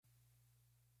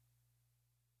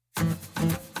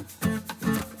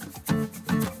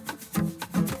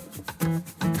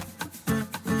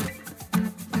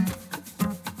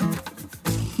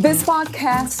This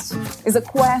podcast is a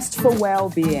quest for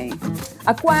well-being,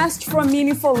 a quest for a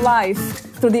meaningful life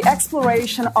through the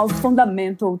exploration of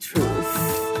fundamental truth.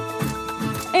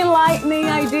 Enlightening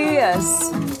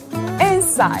ideas,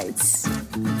 insights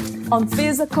on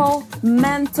physical,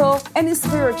 mental, and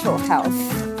spiritual health.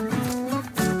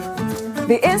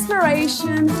 The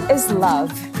inspiration is love.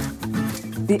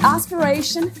 The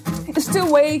aspiration is to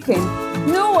awaken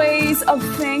new ways of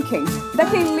thinking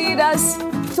that can lead us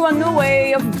to a new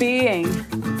way of being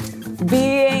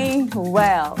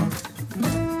well.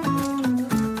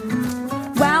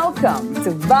 Welcome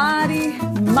to Body,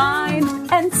 Mind,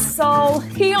 and Soul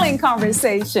Healing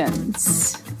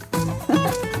Conversations.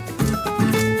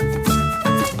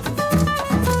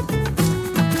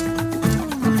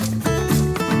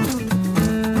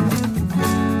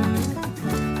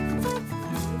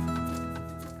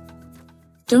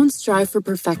 Don't strive for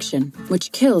perfection,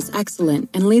 which kills excellence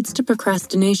and leads to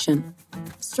procrastination.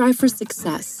 Strive for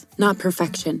success, not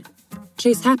perfection.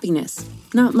 Chase happiness,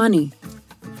 not money.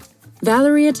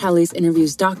 Valeria Teles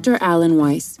interviews Dr. Alan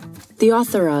Weiss, the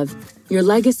author of Your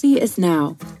Legacy is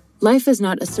Now. Life is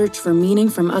not a search for meaning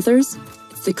from others,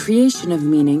 it's the creation of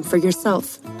meaning for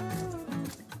yourself.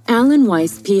 Alan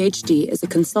Weiss, PhD, is a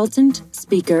consultant,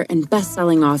 speaker, and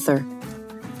best-selling author.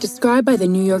 Described by the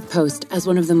New York Post as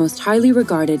one of the most highly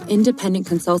regarded independent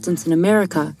consultants in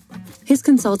America, his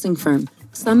consulting firm,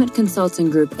 Summit Consulting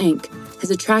Group, Inc.,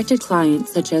 has attracted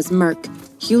clients such as Merck,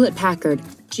 Hewlett-Packard,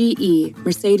 GE,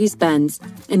 Mercedes-Benz,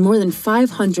 and more than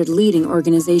 500 leading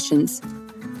organizations.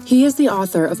 He is the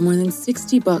author of more than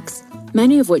 60 books,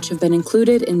 many of which have been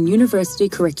included in university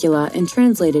curricula and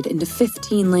translated into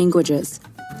 15 languages.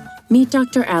 Meet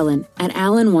Dr. Alan at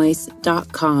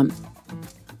alanweiss.com.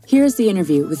 Here's the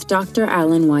interview with Dr.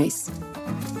 Alan Weiss.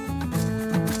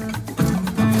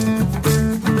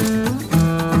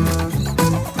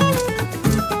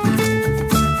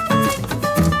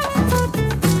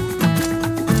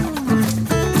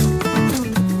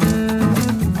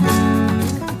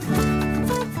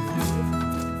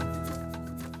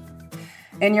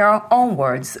 In your own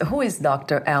words, who is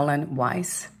Dr. Alan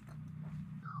Weiss?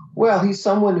 Well, he's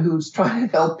someone who's trying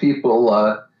to help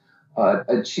people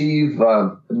achieve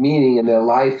meaning in their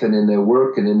life and in their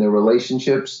work and in their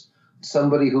relationships.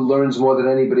 Somebody who learns more than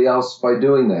anybody else by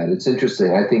doing that. It's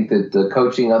interesting. I think that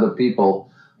coaching other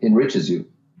people enriches you.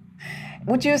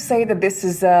 Would you say that this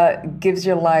is gives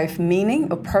your life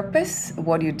meaning or purpose,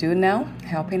 what you do now,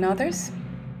 helping others?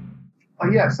 Oh,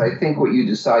 yes, I think what you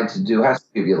decide to do has to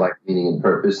give you life meaning and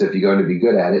purpose if you're going to be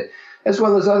good at it, as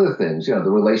well as other things. You know, the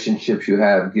relationships you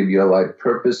have give your life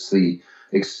purpose, the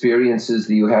experiences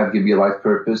that you have give you life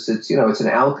purpose. It's an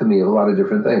alchemy of a lot of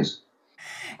different things.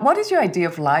 What is your idea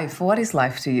of life? What is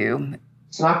life to you?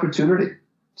 It's an opportunity.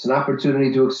 It's an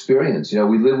opportunity to experience.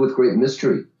 We live with great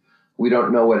mystery. We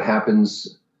don't know what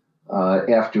happens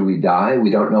after we die.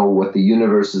 We don't know what the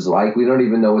universe is like. We don't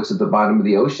even know what's at the bottom of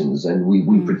the oceans, and we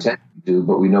pretend we do,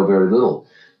 but we know very little.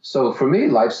 So for me,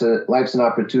 life's an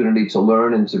opportunity to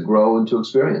learn and to grow and to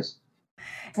experience.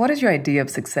 What is your idea of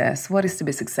success? What is to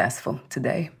be successful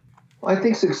today? I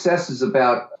think success is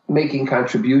about making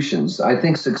contributions. I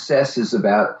think success is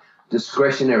about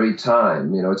discretionary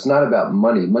time. It's not about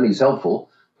money. Money's helpful,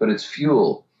 but it's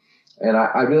fuel. And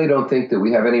I really don't think that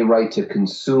we have any right to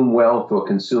consume wealth or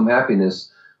consume happiness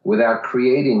without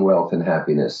creating wealth and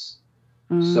happiness.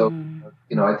 So,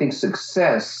 I think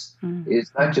success is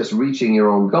not just reaching your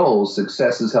own goals.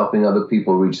 Success is helping other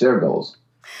people reach their goals.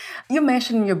 You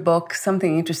mentioned in your book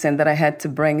something interesting that I had to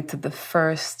bring to the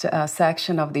first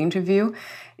section of the interview.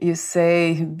 You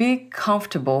say, be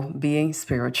comfortable being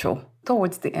spiritual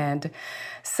towards the end.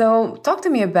 So talk to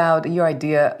me about your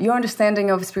idea, your understanding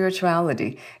of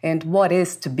spirituality and what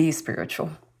is to be spiritual.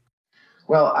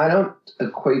 Well, I don't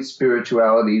equate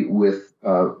spirituality with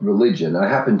religion. I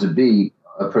happen to be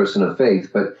a person of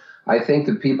faith, but I think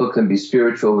that people can be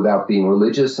spiritual without being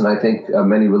religious, and I think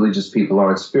many religious people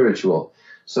aren't spiritual.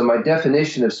 So my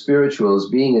definition of spiritual is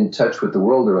being in touch with the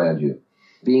world around you,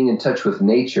 being in touch with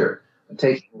nature,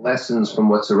 taking lessons from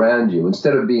what's around you.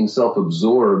 Instead of being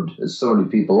self-absorbed, as so many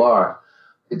people are,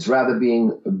 it's rather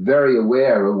being very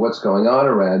aware of what's going on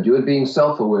around you and being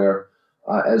self-aware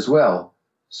as well.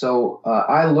 So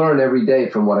I learn every day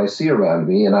from what I see around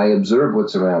me, and I observe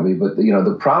what's around me. But,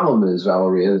 the problem is,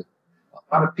 Valeria, a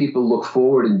lot of people look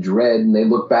forward in dread and they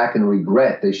look back in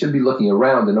regret. They should be looking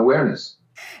around in awareness.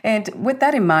 And with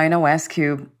that in mind, I'll ask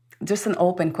you just an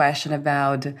open question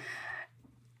about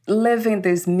living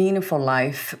this meaningful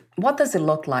life. What does it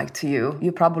look like to you?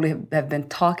 You probably have been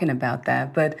talking about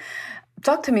that, but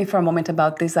talk to me for a moment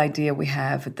about this idea we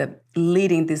have, that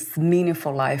leading this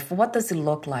meaningful life. What does it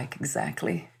look like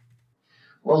exactly?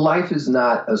 Well, life is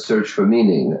not a search for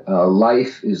meaning.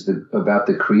 Life is about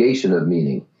the creation of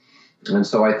meaning. And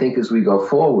so I think as we go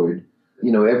forward,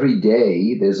 every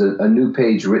day there's a new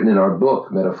page written in our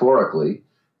book, metaphorically.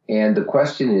 And the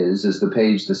question is the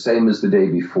page the same as the day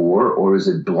before, or is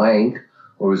it blank,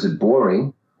 or is it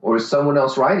boring, or is someone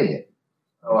else writing it?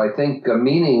 So I think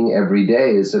meaning every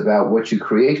day is about what you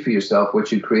create for yourself,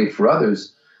 what you create for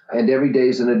others, and every day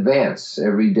is an advance.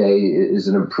 Every day is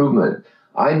an improvement.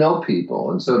 I know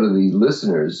people, and so do the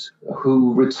listeners,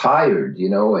 who retired,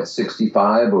 at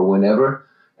 65 or whenever,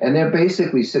 and they're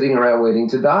basically sitting around waiting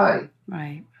to die.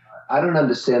 Right. I don't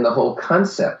understand the whole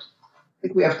concept. I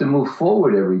think we have to move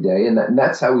forward every day, and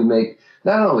that's how we make,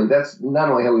 not only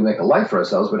how we make a life for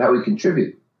ourselves, but how we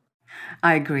contribute.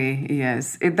 I agree,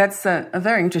 yes. That's a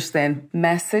very interesting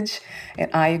message, and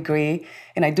I agree.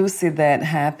 And I do see that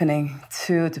happening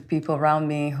too to people around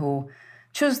me who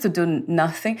choose to do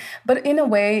nothing. But in a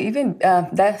way, even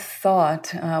that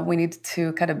thought, we need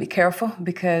to kind of be careful,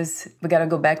 because we got to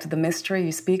go back to the mystery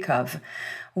you speak of.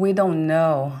 We don't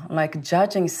know. Like,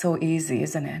 judging is so easy,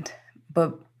 isn't it?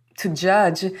 But to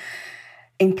judge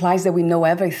implies that we know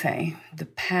everything, the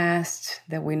past,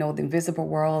 that we know the invisible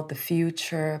world, the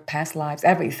future, past lives,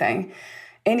 everything.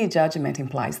 Any judgment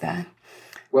implies that.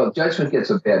 Well, judgment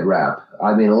gets a bad rap.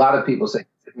 I mean, a lot of people say,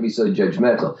 be so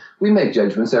judgmental. We make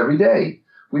judgments every day.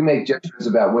 We make judgments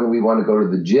about when we want to go to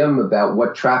the gym, about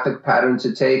what traffic pattern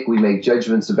to take. We make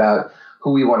judgments about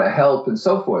who we want to help and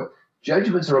so forth.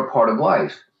 Judgments are a part of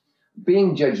life.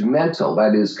 Being judgmental,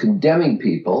 that is, condemning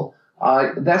people,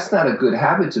 that's not a good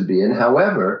habit to be in.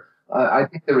 However, I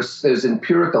think there's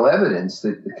empirical evidence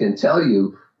that can tell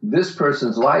you this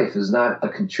person's life is not a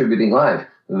contributing life.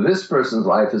 This person's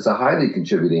life is a highly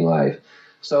contributing life.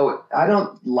 So I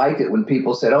don't like it when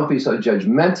people say, don't be so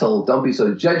judgmental, don't be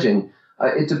so judging.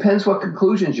 It depends what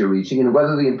conclusions you're reaching and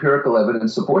whether the empirical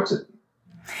evidence supports it.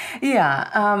 Yeah,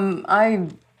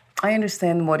 I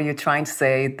understand what you're trying to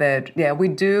say, that, we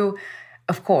do.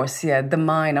 Of course, the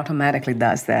mind automatically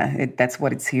does that. That's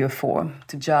what it's here for,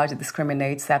 to judge,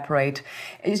 discriminate, separate.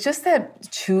 It's just that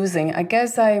choosing, I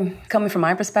guess coming from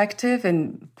my perspective,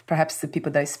 and perhaps the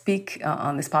people that I speak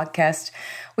on this podcast,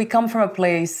 we come from a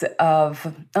place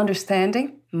of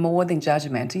understanding more than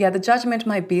judgment. Yeah, the judgment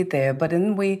might be there, but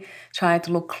then we try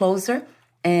to look closer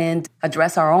and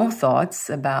address our own thoughts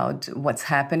about what's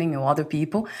happening or other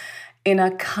people in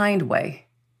a kind way.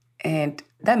 And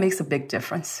that makes a big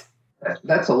difference.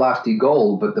 That's a lofty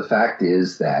goal, but the fact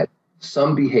is that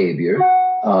some behavior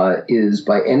is,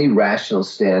 by any rational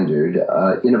standard,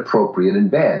 inappropriate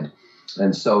and bad.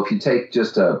 And so if you take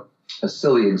just a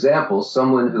silly example,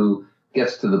 someone who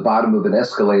gets to the bottom of an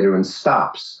escalator and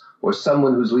stops, or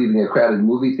someone who's leaving a crowded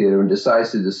movie theater and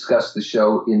decides to discuss the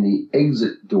show in the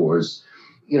exit doors,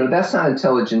 that's not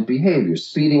intelligent behavior.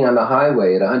 Speeding on the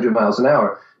highway at 100 miles an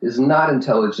hour is not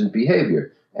intelligent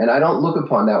behavior. And I don't look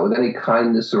upon that with any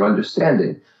kindness or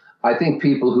understanding. I think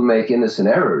people who make innocent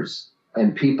errors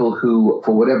and people who,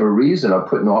 for whatever reason, are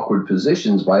put in awkward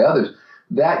positions by others,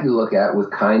 that you look at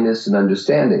with kindness and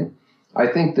understanding. I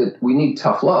think that we need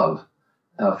tough love.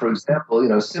 For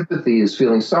example, sympathy is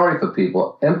feeling sorry for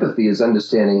people. Empathy is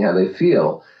understanding how they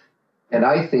feel. And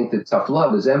I think that tough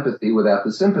love is empathy without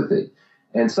the sympathy.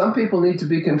 And some people need to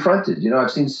be confronted. I've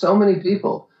seen so many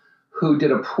people who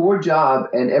did a poor job,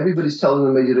 and everybody's telling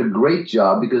them they did a great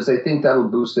job because they think that'll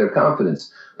boost their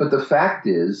confidence. But the fact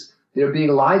is, they're being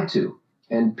lied to,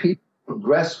 and people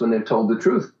progress when they're told the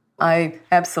truth. I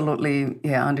absolutely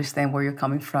understand where you're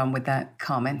coming from with that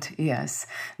comment. Yes,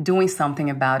 doing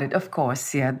something about it. Of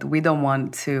course, we don't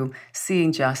want to see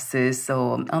injustice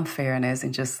or unfairness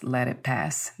and just let it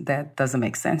pass. That doesn't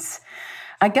make sense.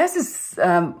 I guess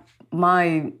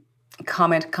my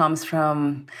comment comes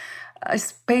from a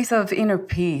space of inner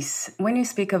peace. When you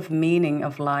speak of meaning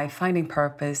of life, finding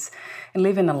purpose, and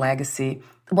leaving a legacy,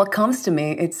 what comes to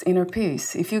me, it's inner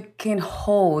peace. If you can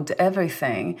hold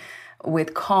everything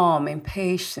with calm and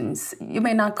patience, you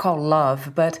may not call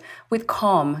love, but with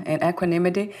calm and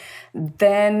equanimity,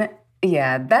 then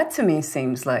that to me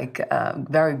seems like a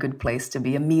very good place to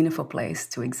be, a meaningful place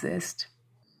to exist.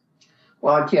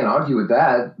 Well, I can't argue with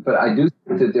that, but I do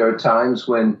think that there are times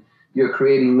when you're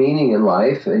creating meaning in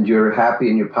life and you're happy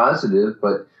and you're positive,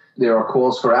 but there are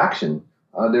calls for action.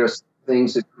 There are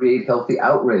things that create healthy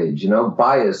outrage,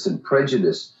 bias and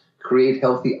prejudice create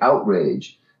healthy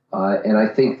outrage. And I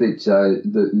think that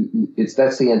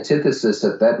that's the antithesis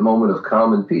at that moment of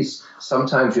calm and peace.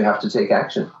 Sometimes you have to take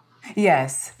action.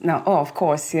 Yes. No. Oh, of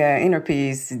course. Yeah. Inner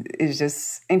peace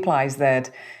just implies that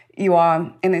you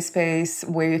are in a space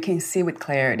where you can see with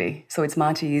clarity. So it's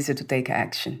much easier to take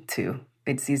action too.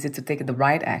 it's easy to take the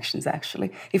right actions,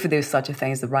 actually, if there's such a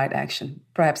thing as the right action.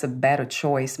 Perhaps a better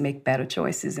choice, make better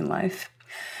choices in life.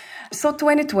 So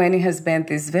 2020 has been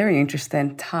this very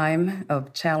interesting time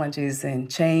of challenges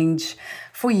and change.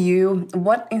 For you,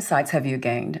 what insights have you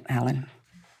gained, Alan?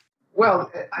 Well,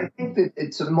 I think that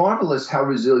it's marvelous how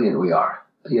resilient we are.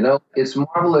 It's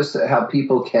marvelous how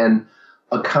people can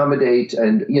accommodate.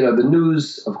 And, the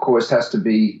news, of course, has to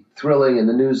be thrilling, and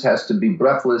the news has to be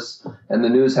breathless, and the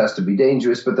news has to be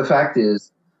dangerous. But the fact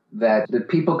is that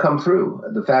people come through.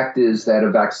 The fact is that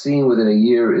a vaccine within a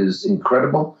year is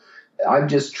incredible. I've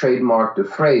just trademarked a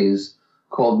phrase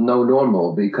called no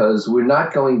normal, because we're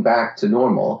not going back to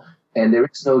normal, and there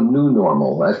is no new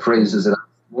normal. That phrase is an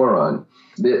oxymoron.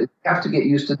 You have to get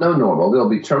used to no normal. There'll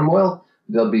be turmoil,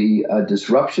 there'll be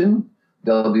disruption,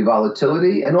 there'll be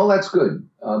volatility, and all that's good,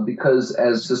 because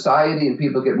as society and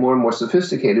people get more and more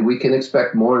sophisticated, we can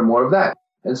expect more and more of that.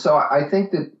 And so I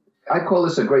think that I call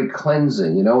this a great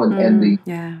cleansing, and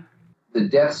the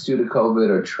deaths due to COVID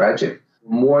are tragic,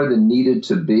 more than needed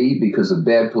to be because of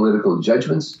bad political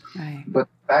judgments. Right. But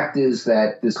the fact is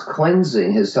that this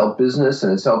cleansing has helped business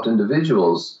and it's helped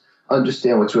individuals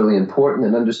understand what's really important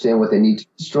and understand what they need to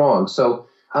be strong. So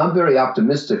I'm very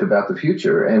optimistic about the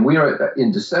future. And we are,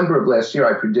 in December of last year,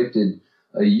 I predicted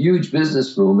a huge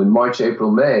business boom in March,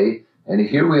 April, May, and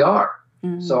here we are.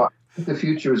 Mm-hmm. So I think the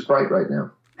future is bright right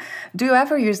now. Do you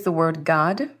ever use the word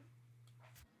God?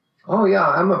 Oh, yeah,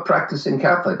 I'm a practicing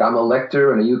Catholic. I'm a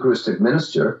lector and a Eucharistic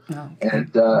minister. Okay.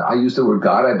 And I use the word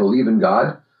God. I believe in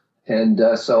God. And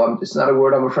so it's not a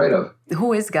word I'm afraid of.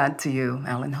 Who is God to you,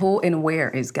 Alan? Who and where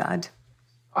is God?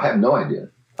 I have no idea.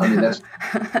 I mean, that's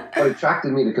what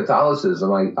attracted me to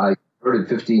Catholicism. I heard it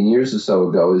 15 years or so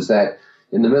ago, is that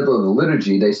in the middle of the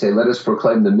liturgy, they say, let us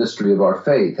proclaim the mystery of our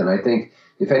faith. And I think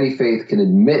if any faith can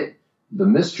admit the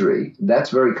mystery, that's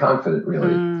very confident,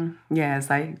 really. Yes,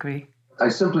 I agree. I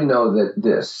simply know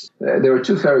that there are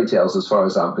two fairy tales as far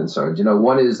as I'm concerned.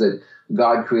 One is that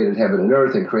God created heaven and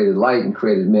earth and created light and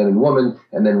created man and woman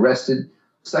and then rested.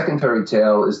 Second fairy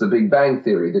tale is the Big Bang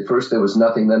Theory, that first there was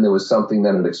nothing, then there was something,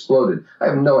 then it exploded. I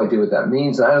have no idea what that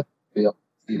means, and I don't feel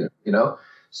either,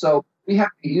 So we have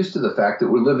to get used to the fact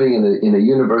that we're living in a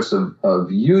universe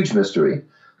of huge mystery.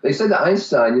 They said to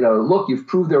Einstein, look, you've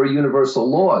proved there are universal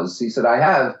laws. He said, I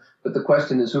have, but the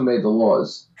question is, who made the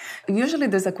laws? Usually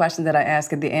there's a question that I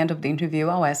ask at the end of the interview.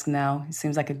 I'll ask now. It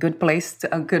seems like a good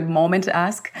moment to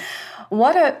ask.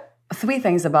 What are 3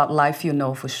 things about life you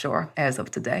know for sure as of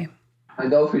today? I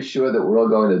know for sure that we're all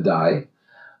going to die.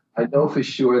 I know for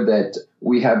sure that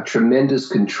we have tremendous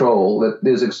control, that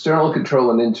there's external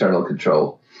control and internal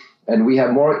control. And we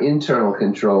have more internal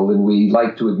control than we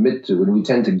like to admit to, and we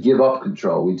tend to give up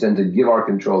control. We tend to give our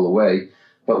control away,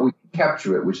 but we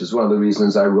capture it, which is one of the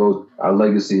reasons I wrote Our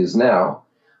Legacy Is Now.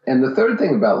 And the third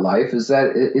thing about life is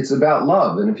that it's about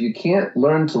love. And if you can't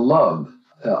learn to love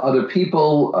other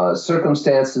people,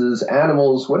 circumstances,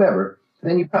 animals, whatever,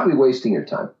 then you're probably wasting your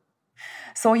time.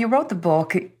 So you wrote the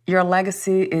book, Your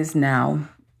Legacy Is Now.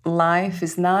 Life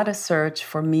is not a search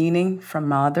for meaning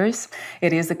from others.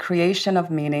 It is a creation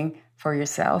of meaning for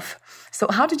yourself. So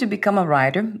how did you become a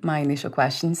writer? My initial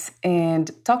questions. And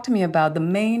talk to me about the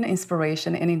main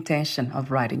inspiration and intention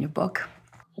of writing your book.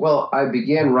 Well, I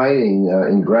began writing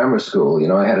in grammar school.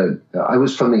 I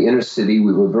was from the inner city.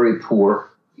 We were very poor,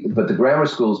 but the grammar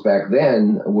schools back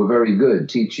then were very good.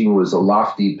 Teaching was a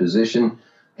lofty position,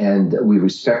 and we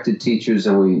respected teachers,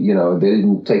 and they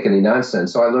didn't take any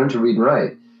nonsense. So I learned to read and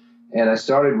write. And I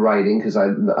started writing because I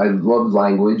loved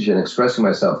language and expressing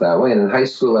myself that way. And in high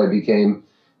school, I became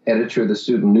editor of the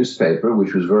student newspaper,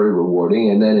 which was very rewarding.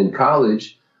 And then in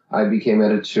college, I became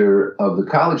editor of the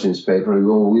college newspaper.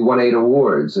 We won 8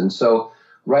 awards. And so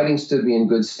writing stood me in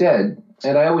good stead.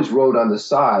 And I always wrote on the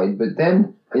side. But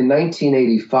then in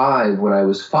 1985, when I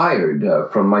was fired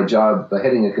from my job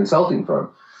heading a consulting firm,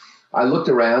 I looked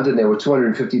around and there were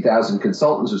 250,000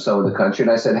 consultants or so in the country.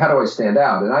 And I said, how do I stand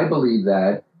out? And I believe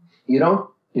that you don't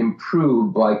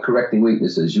improve by correcting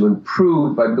weaknesses. You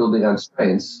improve by building on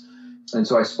strengths. And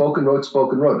so I spoke and wrote.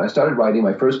 And I started writing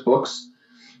my first books.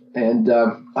 And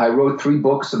I wrote 3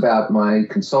 books about my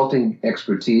consulting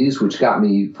expertise, which got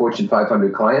me Fortune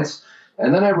 500 clients.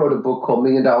 And then I wrote a book called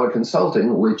 $1 Million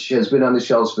Consulting, which has been on the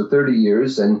shelves for 30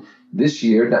 years. And this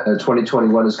year,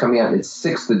 2021, is coming out in its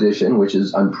 6th edition, which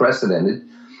is unprecedented.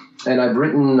 And I've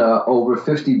written over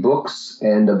 50 books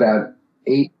and about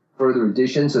 8 further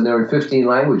editions, and they're in 15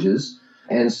 languages.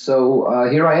 And so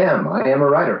here I am. I am a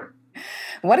writer.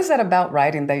 What is that about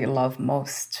writing that you love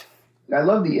most? I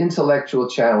love the intellectual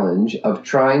challenge of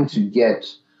trying to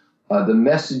get the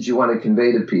message you want to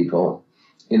convey to people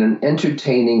in an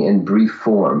entertaining and brief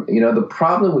form. The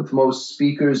problem with most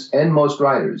speakers and most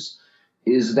writers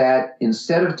is that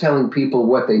instead of telling people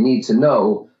what they need to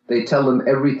know, they tell them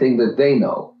everything that they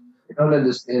know. They don't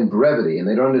understand brevity and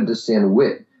they don't understand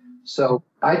wit. So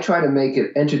I try to make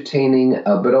it entertaining,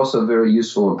 but also very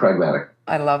useful and pragmatic.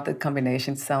 I love that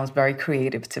combination. It sounds very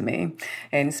creative to me.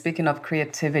 And speaking of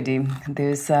creativity,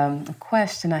 there's a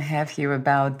question I have here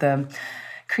about the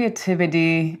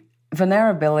creativity,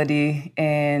 vulnerability,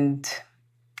 and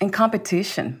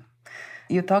competition.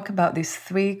 You talk about these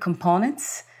three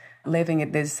components, living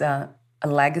at this a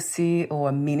legacy or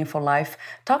a meaningful life.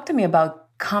 Talk to me about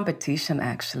competition,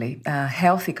 actually,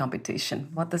 healthy competition.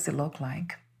 What does it look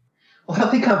like? Well,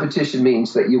 healthy competition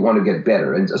means that you want to get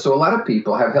better. And so a lot of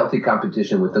people have healthy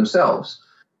competition with themselves.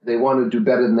 They want to do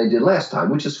better than they did last time,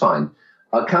 which is fine.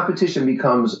 Competition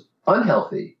becomes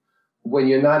unhealthy when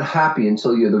you're not happy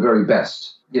until you're the very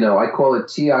best. I call it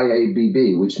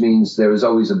TIABB, which means there is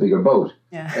always a bigger boat.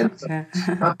 Yeah. And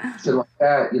competition like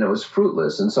that, is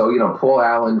fruitless. And so, Paul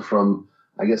Allen from,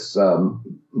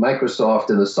 Microsoft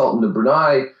and the Sultan of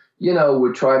Brunei,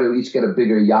 would try to each get a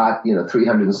bigger yacht,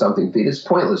 300 and something feet. It's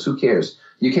pointless. Who cares?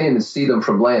 You can't even see them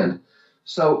from land.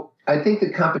 So I think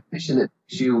the competition that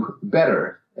makes you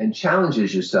better and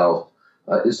challenges yourself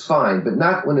is fine, but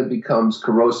not when it becomes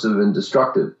corrosive and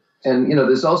destructive. And,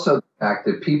 there's also the fact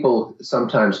that people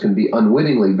sometimes can be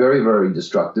unwittingly very, very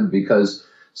destructive because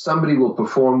somebody will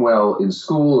perform well in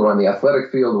school or on the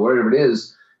athletic field or wherever it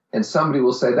is, and somebody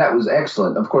will say, that was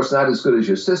excellent. Of course, not as good as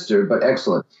your sister, but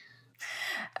excellent.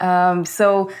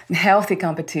 So healthy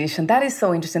competition, that is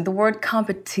so interesting. The word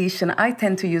competition, I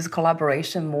tend to use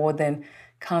collaboration more than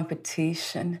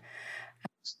competition.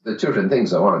 They're two different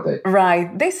things, though, aren't they?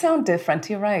 Right. They sound different.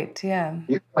 You're right. Yeah.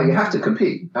 You have to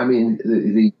compete. I mean,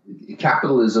 the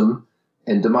capitalism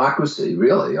and democracy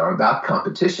really are about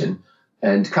competition.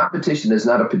 And competition is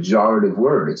not a pejorative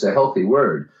word. It's a healthy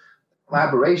word.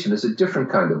 Collaboration is a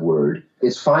different kind of word.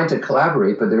 It's fine to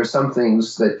collaborate, but there are some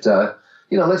things that,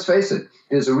 let's face it,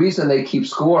 there's a reason they keep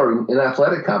score in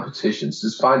athletic competitions,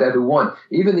 just find out who won.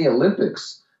 Even the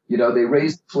Olympics, they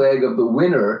raise the flag of the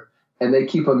winner and they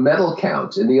keep a medal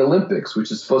count in the Olympics,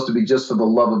 which is supposed to be just for the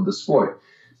love of the sport.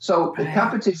 So the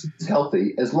competition is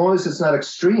healthy as long as it's not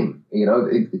extreme.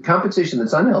 The competition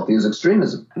that's unhealthy is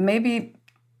extremism. Maybe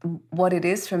what it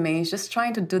is for me is just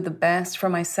trying to do the best for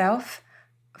myself,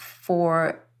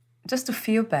 for just to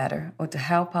feel better or to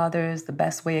help others the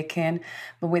best way I can,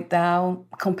 but without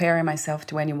comparing myself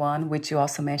to anyone, which you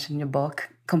also mentioned in your book.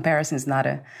 Comparison is not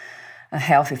a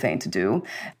healthy thing to do.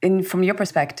 And from your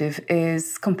perspective,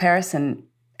 is comparison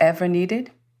ever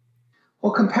needed?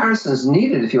 Well, comparison is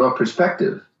needed if you want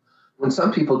perspective. When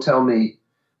some people tell me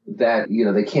that,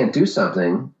 they can't do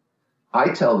something, I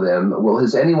tell them, well,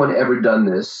 has anyone ever done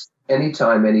this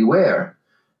anytime, anywhere?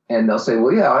 And they'll say,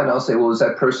 well, yeah. And I'll say, well, is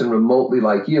that person remotely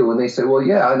like you? And they say, well,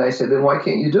 yeah. And I say, then why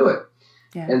can't you do it?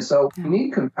 Yeah. And so we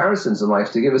need comparisons in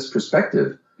life to give us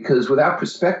perspective, because without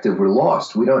perspective, we're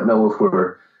lost. We don't know if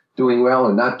we're doing well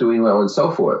or not doing well and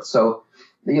so forth. So,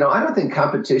 I don't think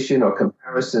competition or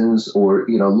comparisons or,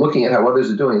 looking at how others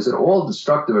are doing is at all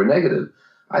destructive or negative.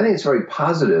 I think it's very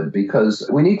positive because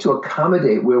we need to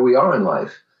accommodate where we are in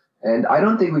life. And I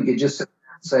don't think we could just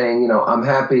saying, I'm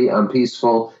happy, I'm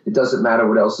peaceful, it doesn't matter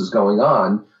what else is going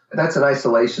on. That's an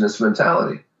isolationist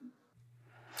mentality.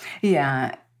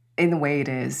 Yeah, in a way it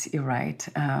is. You're right.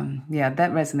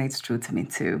 That resonates true to me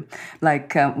too.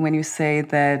 Like when you say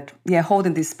that,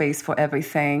 holding this space for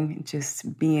everything,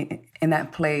 just being in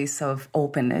that place of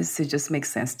openness, it just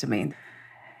makes sense to me.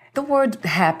 The word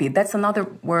happy, that's another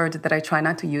word that I try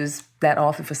not to use that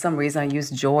often. For some reason, I use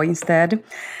joy instead.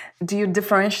 Do you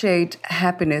differentiate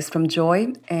happiness from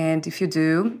joy? And if you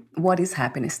do, what is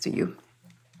happiness to you?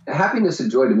 Happiness and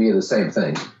joy to me are the same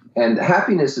thing. And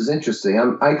happiness is interesting.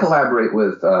 I collaborate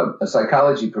with a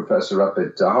psychology professor up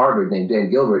at Harvard named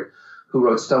Dan Gilbert, who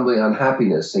wrote Stumbling on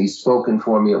Happiness. And he's spoken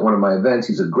for me at one of my events.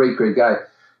 He's a great, great guy.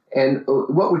 And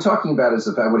what we're talking about is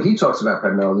the fact, what he talks about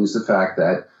primarily is the fact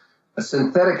that a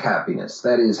synthetic happiness,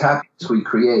 that is happiness we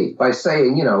create by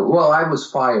saying, well, I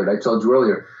was fired, I told you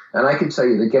earlier, and I can tell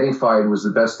you that getting fired was the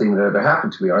best thing that ever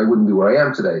happened to me, or I wouldn't be where I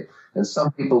am today. And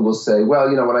some people will say, well,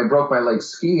 when I broke my leg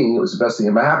skiing, it was the best thing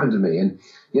that ever happened to me. And,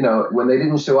 when they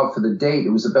didn't show up for the date, it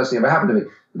was the best thing that ever happened to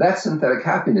me. That's synthetic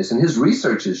happiness. And his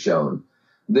research has shown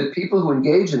that people who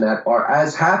engage in that are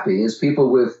as happy as people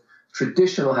with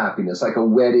traditional happiness, like a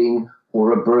wedding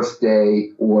or a birthday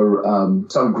or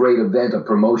some great event, a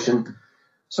promotion.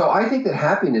 So I think that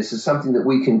happiness is something that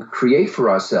we can create for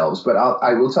ourselves. But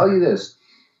I will tell you this.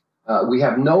 We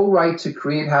have no right to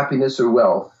create happiness or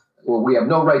wealth or we have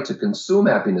no right to consume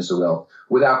happiness or wealth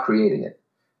without creating it.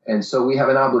 And so we have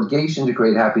an obligation to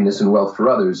create happiness and wealth for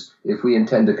others if we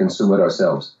intend to consume it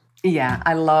ourselves. Yeah,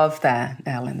 I love that,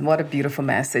 Alan. What a beautiful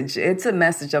message. It's a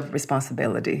message of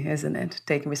responsibility, isn't it?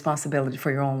 Taking responsibility for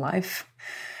your own life.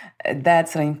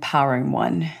 That's an empowering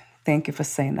one. Thank you for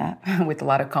saying that with a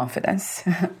lot of confidence.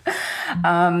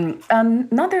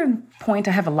 Another point,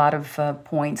 I have a lot of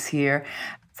points here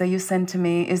that you sent to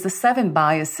me, is the 7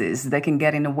 biases that can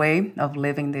get in the way of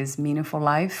living this meaningful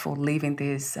life or leaving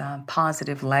this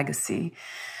positive legacy.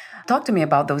 Talk to me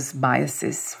about those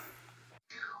biases.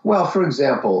 Well, for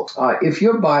example, if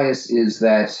your bias is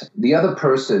that the other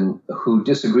person who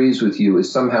disagrees with you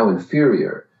is somehow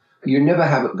inferior, you're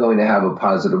never going to have a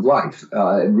positive life,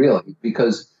 really,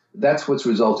 because that's what's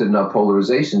resulted in our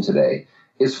polarization today.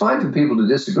 It's fine for people to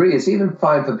disagree. It's even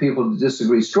fine for people to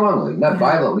disagree strongly, not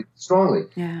violently, strongly.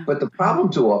 Yeah. But the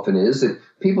problem too often is that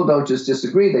people don't just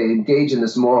disagree. They engage in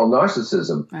this moral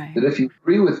narcissism, that if you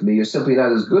agree with me, you're simply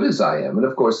not as good as I am. And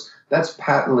of course, that's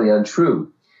patently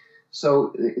untrue.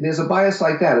 So there's a bias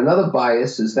like that. Another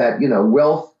bias is that,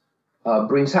 wealth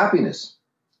brings happiness.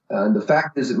 And the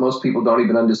fact is that most people don't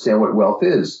even understand what wealth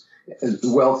is.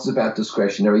 Wealth is about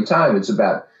discretionary time. It's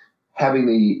about having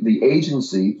the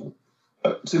agency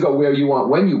to go where you want,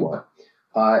 when you want,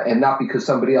 and not because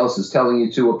somebody else is telling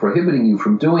you to or prohibiting you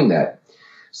from doing that.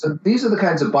 So these are the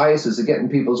kinds of biases that get in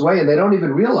people's way, and they don't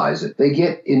even realize it. They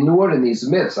get inured in these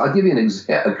myths. I'll give you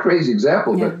a crazy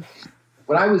example, but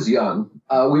when I was young,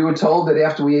 we were told that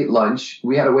after we ate lunch,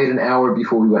 we had to wait an hour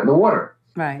before we went in the water.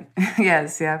 Right.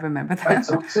 Yes, yeah, I remember that. Right?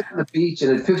 So we'd sit on the beach,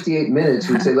 and at 58 minutes,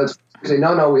 we'd say,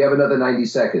 no, we have another 90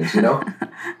 seconds,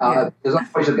 Because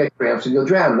otherwise you'll get cramps and you'll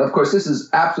drown. And of course, this is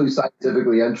absolutely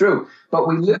scientifically untrue. But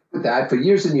we lived with that for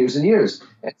years and years and years.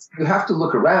 And so you have to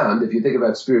look around, if you think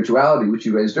about spirituality, which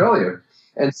you raised earlier,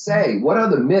 and say, what are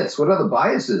the myths, what are the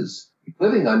biases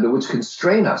living under which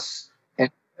constrain us and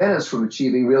prevent us from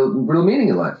achieving real meaning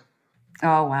in life?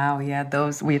 Oh, wow. Yeah,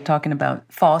 those we're talking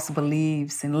about false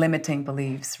beliefs and limiting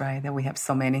beliefs, right? That we have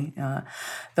so many,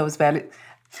 those values.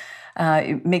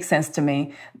 It makes sense to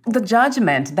me. The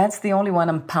judgment, that's the only one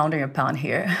I'm pounding upon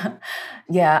here.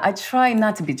 Yeah, I try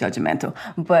not to be judgmental,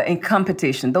 but in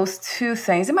competition, those two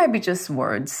things, it might be just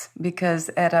words, because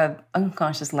at an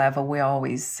unconscious level, we're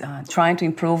always trying to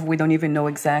improve. We don't even know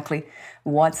exactly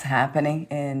what's happening,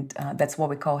 and that's what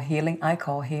we call healing. I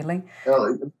call healing.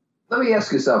 Well, let me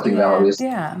ask you something, Valerie.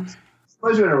 Yeah.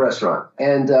 Suppose you're in a restaurant,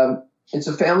 and it's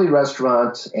a family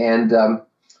restaurant, and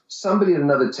somebody at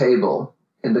another table,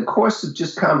 in the course of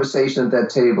just conversation at that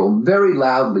table, very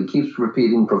loudly keeps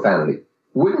repeating profanity.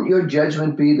 Wouldn't your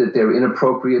judgment be that they're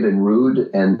inappropriate and rude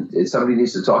and somebody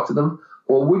needs to talk to them?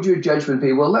 Or would your judgment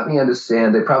be, well, let me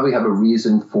understand, they probably have a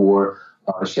reason for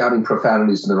shouting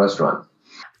profanities in the restaurant?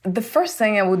 The first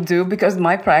thing I would do, because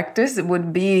my practice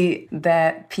would be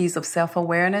that piece of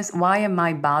self-awareness. Why am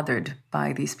I bothered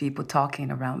by these people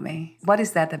talking around me? What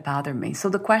is that bothered me? So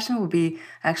the question would be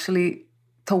actually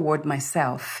toward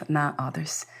myself, not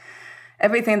others.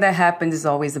 Everything that happens is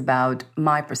always about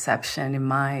my perception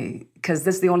and because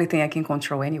that's the only thing I can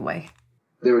control anyway.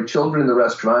 There are children in the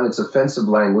restaurant. It's offensive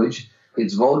language.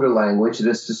 It's vulgar language, and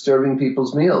it's disturbing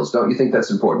people's meals. Don't you think that's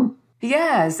important?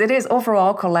 Yes, it is.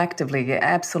 Overall, collectively,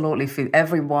 absolutely.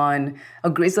 Everyone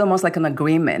agrees. It's almost like an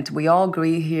agreement. We all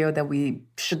agree here that we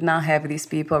should not have these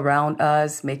people around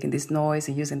us making this noise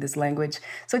and using this language.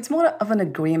 So it's more of an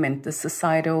agreement, the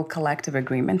societal collective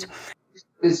agreement.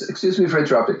 Excuse me for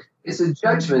interrupting. It's a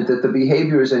judgment that the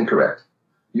behavior is incorrect.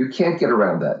 You can't get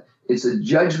around that. It's a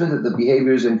judgment that the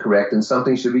behavior is incorrect and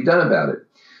something should be done about it.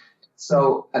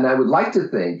 So, and I would like to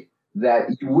think that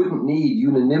you wouldn't need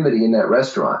unanimity in that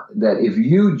restaurant, that if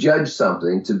you judge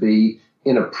something to be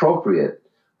inappropriate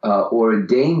or a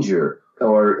danger,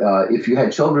 or if you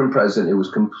had children present, it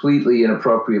was completely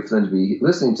inappropriate for them to be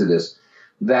listening to this,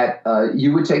 that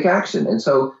you would take action. And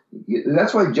so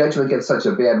that's why judgment gets such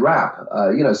a bad rap.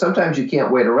 Sometimes you can't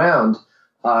wait around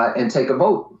and take a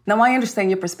vote. Now, I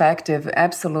understand your perspective,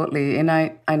 absolutely. And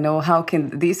I know how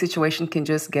these situations can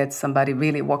just get somebody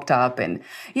really worked up. And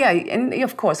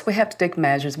of course, we have to take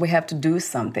measures. We have to do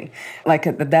something. Like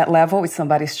at that level, if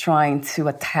somebody's trying to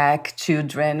attack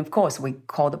children, of course, we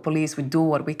call the police, we do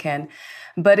what we can.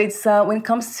 But it's when it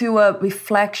comes to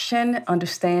reflection,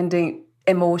 understanding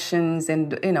emotions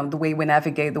and, the way we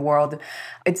navigate the world,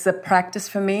 it's a practice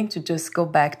for me to just go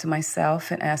back to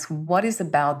myself and ask, what is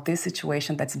about this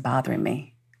situation that's bothering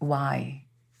me? Why?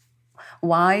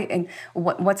 And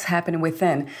what's happening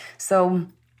within? So,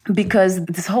 because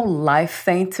this whole life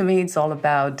thing to me, it's all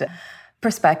about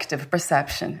perspective,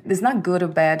 perception. It's not good or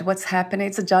bad. What's happening,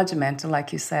 it's a judgment,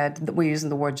 like you said. We're using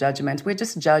the word judgment. We're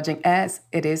just judging as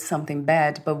it is something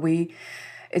bad, but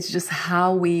it's just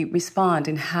how we respond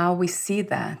and how we see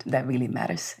that really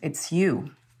matters. It's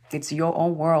you. It's your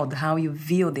own world, how you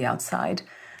view the outside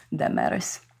that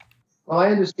matters. Well,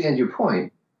 I understand your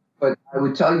point, but I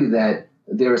would tell you that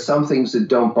there are some things that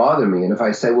don't bother me. And if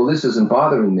I say, well, this isn't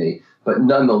bothering me, but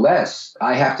nonetheless,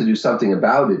 I have to do something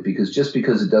about it, because just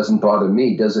because it doesn't bother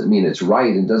me doesn't mean it's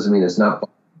right and doesn't mean it's not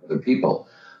bothering other people.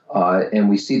 And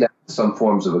we see that in some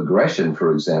forms of aggression,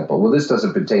 for example. Well, this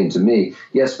doesn't pertain to me.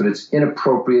 Yes, but it's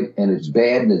inappropriate and it's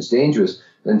bad and it's dangerous.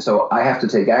 And so I have to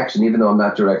take action even though I'm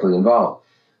not directly involved.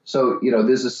 So,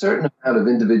 there's a certain amount of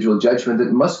individual judgment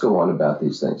that must go on about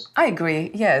these things. I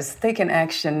agree. Yes, taking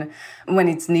action when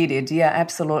it's needed. Yeah,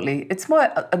 absolutely. It's more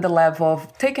at the level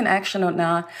of taking action or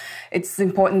not. It's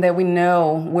important that we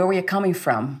know where we are coming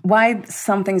from, why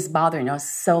something's bothering us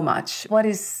so much, what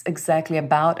is exactly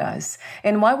about us,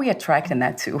 and why we're attracting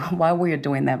that to, why we're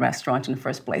doing that restaurant in the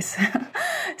first place.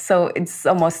 So it's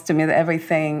almost to me that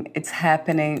everything, it's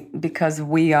happening because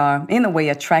we are, in a way,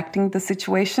 attracting the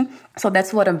situation. So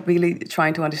that's what I'm really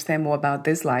trying to understand more about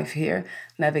this life here,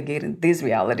 navigating this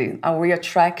reality. Are we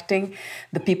attracting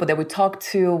the people that we talk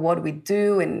to, what we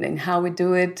do, and how we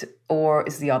do it, or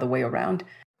is the other way around?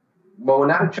 Well, we're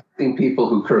not attracting people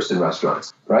who curse in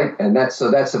restaurants, right? And that's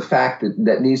a fact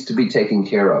that needs to be taken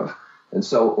care of. And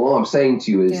so all I'm saying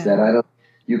to you is that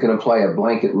you can apply a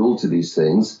blanket rule to these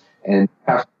things, and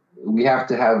we have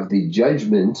to have the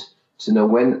judgment to know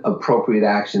when appropriate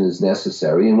action is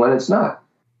necessary and when it's not.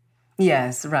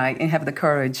 Yes, right. And have the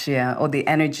courage, or the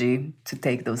energy to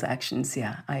take those actions.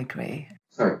 Yeah, I agree.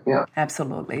 Right, yeah.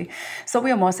 Absolutely. So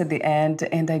we're almost at the end,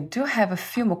 and I do have a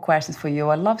few more questions for you.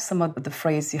 I love some of the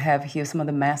phrase you have here, some of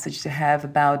the message you have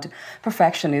about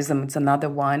perfectionism. It's another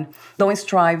one. Don't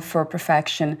strive for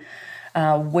perfection,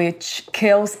 which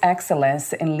kills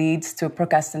excellence and leads to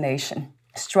procrastination.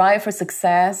 Strive for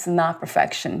success, not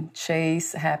perfection.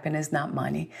 Chase happiness, not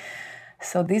money.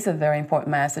 So these are very important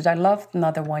message. I love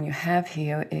another one you have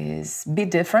here is be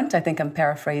different. I think I'm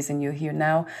paraphrasing you here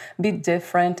now. Be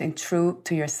different and true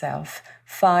to yourself.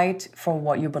 Fight for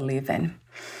what you believe in.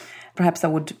 Perhaps I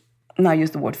would not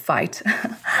use the word fight.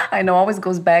 I know always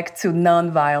goes back to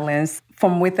nonviolence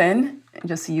from within,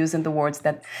 just using the words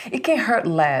that it can hurt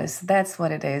less. That's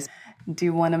what it is. Do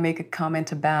you want to make a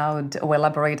comment about or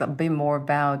elaborate a bit more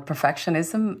about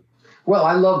perfectionism? Well,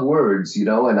 I love words, and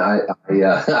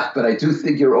but I do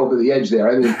think you're over the edge there.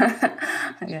 I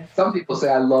mean, Some people say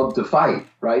I love to fight,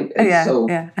 right?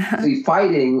 And see,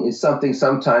 fighting is something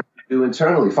sometimes you do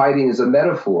internally. Fighting is a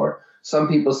metaphor. Some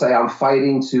people say I'm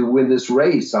fighting to win this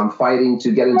race. I'm fighting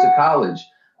to get into college.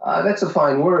 That's a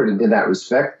fine word in that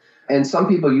respect. And some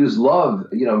people use love,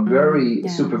 very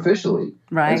superficially.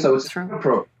 Right. And so it's an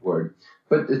appropriate word.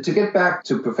 But to get back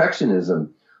to perfectionism,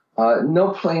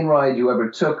 no plane ride you ever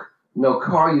took, no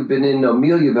car you've been in, no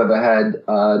meal you've ever had,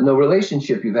 no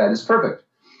relationship you've had is perfect.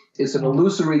 It's an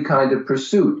illusory kind of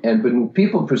pursuit. And when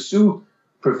people pursue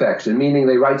perfection, meaning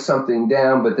they write something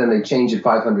down, but then they change it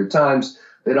 500 times,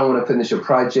 they don't want to finish a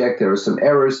project, there are some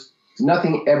errors,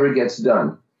 nothing ever gets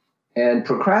done. And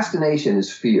procrastination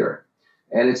is fear.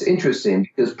 And it's interesting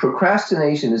because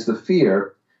procrastination is the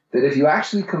fear that if you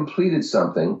actually completed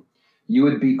something, you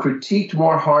would be critiqued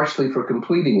more harshly for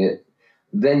completing it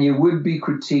than you would be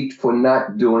critiqued for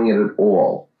not doing it at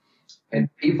all. And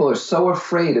people are so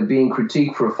afraid of being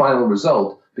critiqued for a final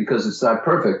result because it's not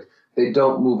perfect, they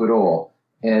don't move at all.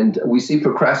 And we see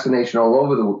procrastination all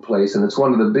over the place, and it's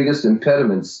one of the biggest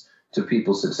impediments to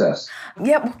people's success.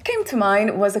 Yeah, what came to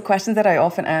mind was a question that I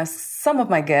often ask some of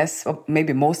my guests, or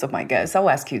maybe most of my guests. I'll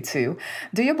ask you too.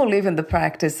 Do you believe in the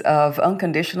practice of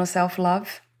unconditional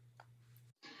self-love?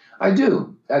 I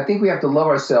do. I think we have to love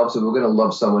ourselves if we're going to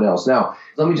love someone else. Now,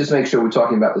 let me just make sure we're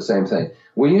talking about the same thing.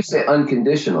 When you say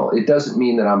unconditional, it doesn't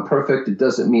mean that I'm perfect. It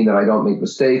doesn't mean that I don't make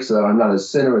mistakes, that I'm not a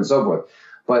sinner and so forth.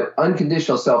 But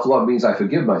unconditional self-love means I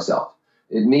forgive myself.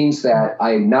 It means that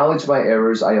I acknowledge my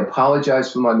errors. I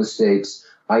apologize for my mistakes.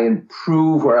 I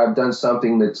improve where I've done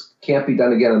something that can't be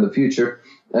done again in the future,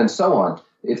 and so on.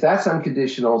 If that's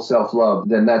unconditional self-love,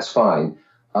 then that's fine.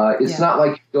 It's not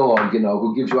like your dog,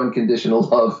 who gives you unconditional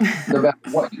love no matter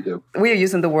what you do. We are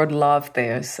using the word love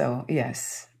there, so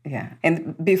yes. Yeah.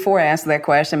 And before I ask that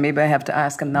question, maybe I have to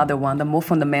ask another one, the more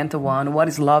fundamental one. What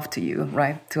is love to you,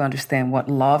 right? To understand what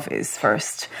love is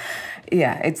first.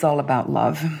 Yeah, it's all about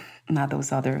love, not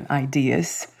those other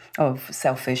ideas of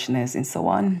selfishness and so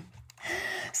on.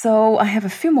 So I have a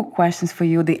few more questions for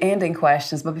you, the ending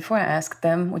questions. But before I ask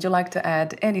them, would you like to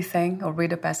add anything or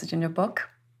read a passage in your book?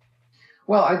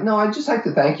 Well, I'd just like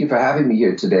to thank you for having me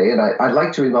here today. And I'd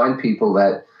like to remind people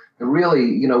that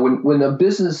really, when a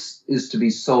business is to be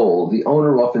sold, the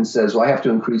owner often says, well, I have to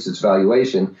increase its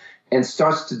valuation, and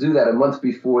starts to do that a month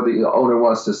before the owner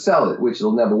wants to sell it, which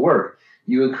will never work.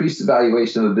 You increase the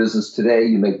valuation of a business today,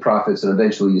 you make profits, and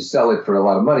eventually you sell it for a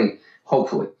lot of money,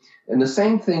 hopefully. And the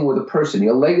same thing with a person.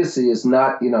 Your legacy is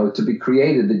not, to be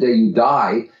created the day you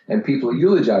die and people are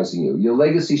eulogizing you. Your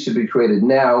legacy should be created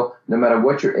now, no matter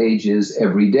what your age is,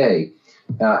 every day.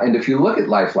 And if you look at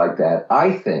life like that,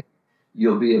 I think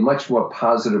you'll be a much more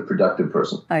positive, productive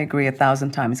person. I agree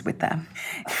 1,000 times with that.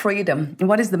 Freedom.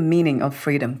 What is the meaning of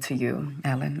freedom to you,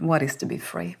 Alan? What is to be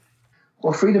free?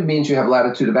 Well, freedom means you have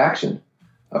latitude of action.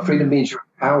 Freedom means you're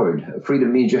empowered.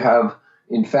 Freedom means you have,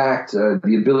 in fact,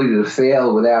 the ability to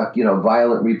fail without,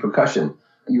 violent repercussion.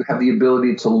 You have the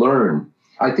ability to learn.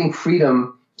 I think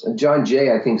freedom, John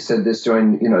Jay, I think, said this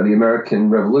during, the American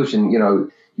Revolution,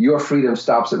 your freedom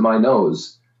stops at my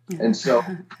nose. And so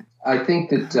I think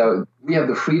that we have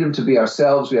the freedom to be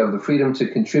ourselves. We have the freedom to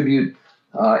contribute.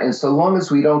 And so long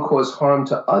as we don't cause harm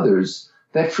to others,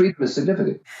 that freedom is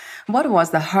significant. What was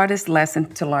the hardest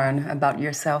lesson to learn about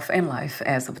yourself in life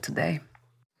as of today?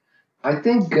 I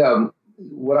think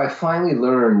what I finally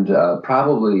learned,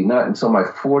 probably not until my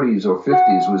 40s or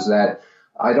 50s, was that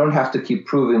I don't have to keep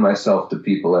proving myself to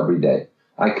people every day.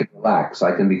 I can relax.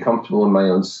 I can be comfortable in my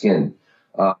own skin.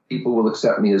 People will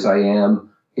accept me as I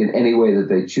am in any way that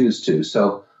they choose to.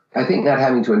 So I think not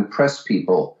having to impress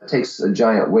people takes a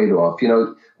giant weight off.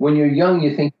 When you're young,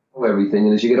 you think you know everything.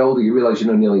 And as you get older, you realize you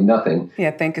know nearly nothing.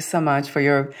 Yeah, thank you so much for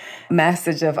your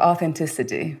message of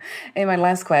authenticity. And my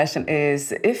last question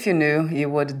is, if you knew you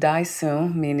would die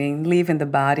soon, meaning leaving the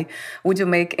body, would you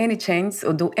make any change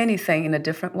or do anything in a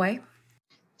different way?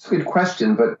 It's a good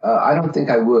question, but I don't think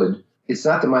I would. It's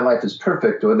not that my life is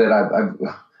perfect or that I'm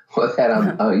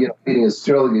leading a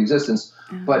sterling existence,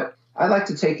 but I like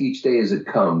to take each day as it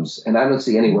comes, and I don't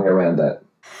see any way around that.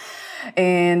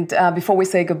 And before we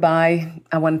say goodbye,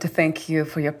 I wanted to thank you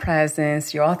for your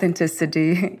presence, your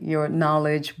authenticity, your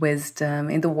knowledge, wisdom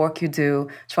in the work you do,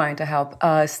 trying to help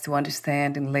us to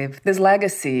understand and live this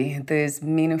legacy, this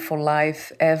meaningful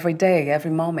life every day,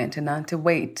 every moment, and not to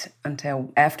wait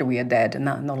until after we are dead and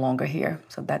no longer here.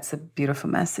 So that's a beautiful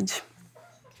message.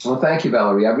 Well, thank you,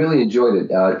 Valerie. I really enjoyed it.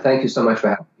 Thank you so much for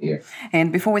having me here.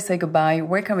 And before we say goodbye,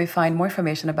 where can we find more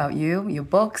information about you, your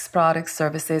books, products,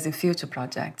 services, and future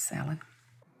projects, Alan?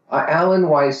 Alan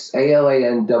Weiss,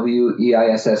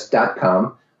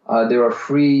 AlanWeiss.com.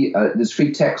 There's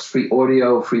free text, free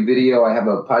audio, free video. I have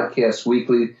a podcast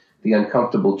weekly, The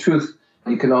Uncomfortable Truth.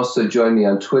 You can also join me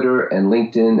on Twitter and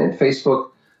LinkedIn and Facebook.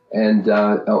 And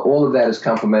all of that is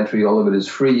complimentary. All of it is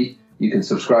free. You can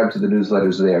subscribe to the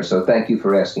newsletters there. So thank you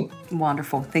for asking.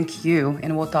 Wonderful. Thank you.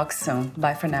 And we'll talk soon.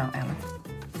 Bye for now, Alan.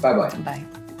 Bye-bye. Bye.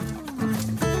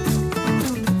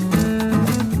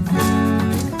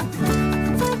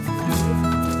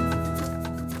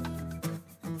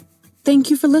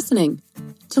 Thank you for listening.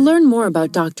 To learn more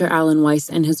about Dr. Alan Weiss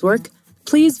and his work,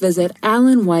 please visit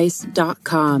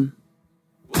alanweiss.com.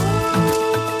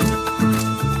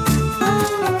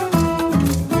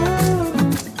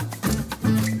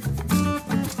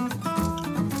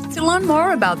 To learn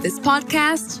more about this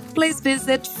podcast, please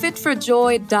visit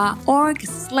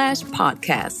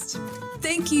fitforjoy.org/podcast.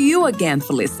 Thank you again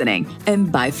for listening,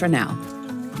 and bye for now.